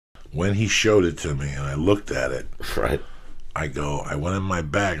when he showed it to me and I looked at it, Right. I went in my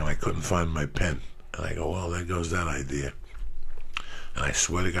bag and I couldn't find my pen. And I go, well, there goes that idea. And I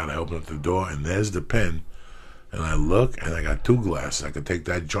swear to God, I opened up the door and there's the pen. And I look and I got 2 glasses. I could take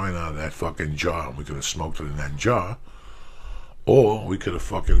that joint out of that fucking jar and we could have smoked it in that jar. Or we could have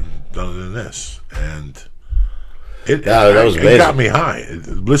fucking done it in this. And that was amazing. It got me high.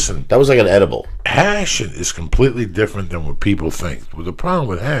 Listen. That was like an edible. Hash is completely different than what people think. Well, the problem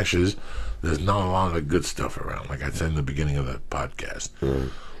with hash is there's not a lot of the good stuff around, like I said in the beginning of the podcast.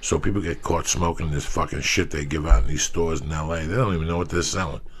 So people get caught smoking this fucking shit they give out in these stores in L.A. They don't even know what they're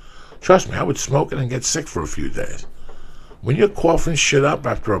selling. Trust me, I would smoke it and get sick for a few days. When you're coughing shit up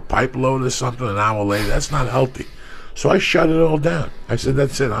after a pipe load or something an hour later, that's not healthy. So I shut it all down. I said,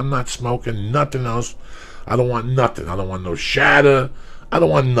 that's it. I'm not smoking nothing else. I don't want nothing. I don't want no shatter. I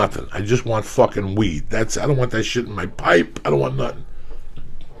don't want nothing. I just want fucking weed. I don't want that shit in my pipe. I don't want nothing.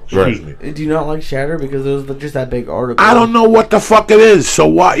 Excuse me. Do you not like shatter? Because it was just that big article. I don't know what the fuck it is. So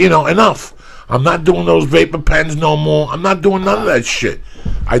what? Enough. I'm not doing those vapor pens no more. I'm not doing none of that shit.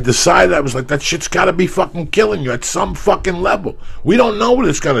 I decided, I was like, that shit's got to be fucking killing you at some fucking level. We don't know what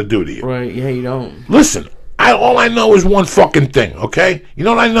it's going to do to you. Right, yeah, you don't. Listen, all I know is one fucking thing, okay? You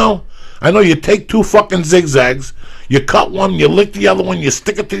know what I know? I know you take 2 fucking zigzags, you cut one, you lick the other one, you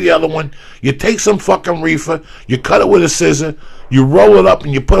stick it to the other one, you take some fucking reefer, you cut it with a scissor, you roll it up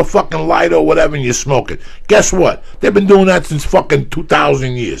and you put a fucking lighter or whatever and you smoke it. Guess what? They've been doing that since fucking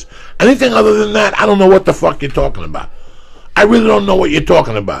 2,000 years. Anything other than that, I don't know what the fuck you're talking about. I really don't know what you're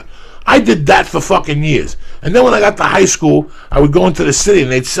talking about. I did that for fucking years. And then when I got to high school, I would go into the city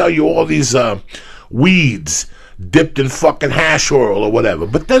and they'd sell you all these weeds dipped in fucking hash oil or whatever.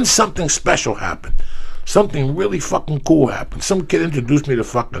 But then something special happened. Something really fucking cool happened. Some kid introduced me to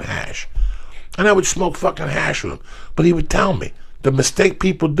fucking hash. And I would smoke fucking hash with him. But he would tell me the mistake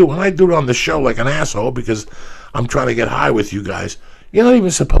people do, and I do it on the show like an asshole because I'm trying to get high with you guys. You're not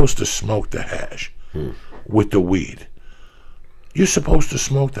even supposed to smoke the hash with the weed. You're supposed to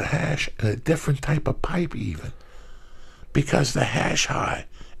smoke the hash in a different type of pipe even. Because the hash high,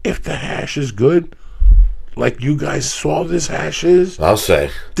 if the hash is good, like you guys saw this hash is, I'll say,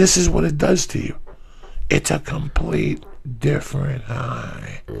 this is what it does to you. It's a complete different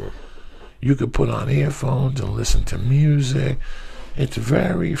high. You could put on earphones and listen to music. It's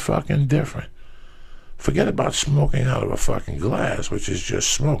very fucking different. Forget about smoking out of a fucking glass, which is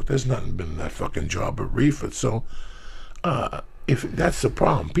just smoke. There's nothing been in that fucking jar but reefer. So, if that's the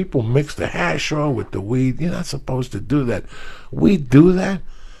problem, people mix the hash oil with the weed. You're not supposed to do that. We do that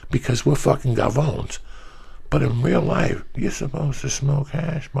because we're fucking gavones. But in real life, you're supposed to smoke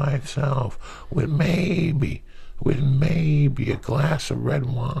hash by itself with maybe a glass of red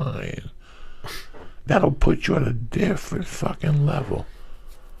wine. That'll put you at a different fucking level.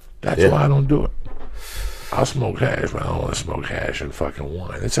 That's why I don't do it. I'll smoke hash, but I don't want to smoke hash and fucking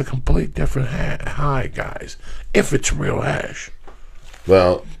wine. It's a complete different high, guys. If it's real hash.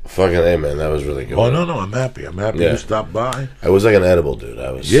 well, fucking A, man, that was really good. Oh, no, I'm happy. I'm happy you stopped by. I was like an edible, dude.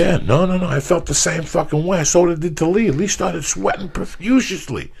 I was. Yeah, no. I felt the same fucking way. I saw what it did to Lee. Lee started sweating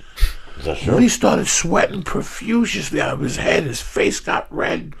profusely. Is that true? Lee started sweating profusely out of his head. His face got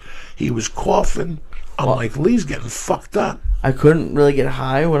red. He was coughing. I'm like, Lee's getting fucked up. I couldn't really get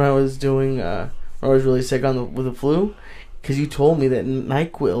high when I was doing, when I was really sick with the flu, because you told me that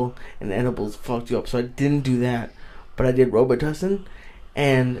NyQuil and edibles fucked you up, so I didn't do that. But I did Robitussin,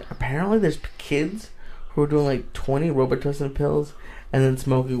 and apparently there's kids who are doing like 20 Robitussin pills and then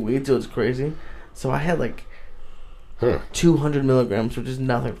smoking weed, so it's crazy. So I had like 200 milligrams, which is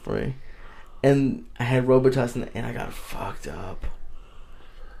nothing for me. And I had Robitussin, and I got fucked up.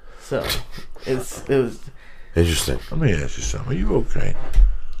 So, it was... Interesting. Let me ask you something. Are you okay?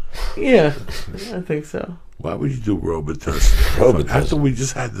 Yeah, I think so. Why would you do Robitussin? After we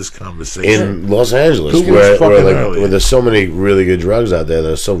just had this conversation. In Los Angeles, 2 weeks fucking earlier. where there's so many really good drugs out there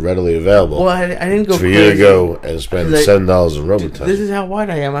that are so readily available. Well, I didn't go for crazy. you to go and spend $7 in Robitussin. This is how white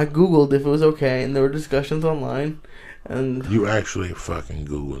I am. I Googled if it was okay, and there were discussions online. And you actually fucking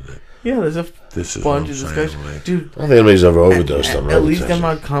Googled it. Yeah, there's a bunch of discussions. Like, dude, I don't think anybody's ever overdosed on Robitussin. At least I'm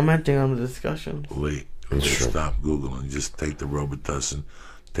not commenting on the discussion. Wait, stop Googling. Just take the Robitussin,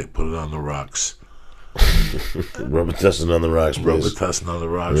 put it on the rocks. Robitussin on the rocks, please. Robitussin on the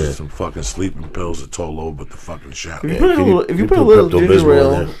rocks with some fucking sleeping pills that's all over the fucking shop. If you put a little ginger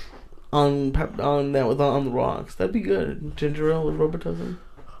ale on the rocks, that'd be good. Ginger ale with Robitussin.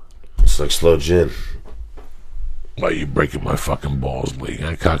 It's like slow gin. Why are you breaking my fucking balls, Lee?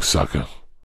 That cocksucker.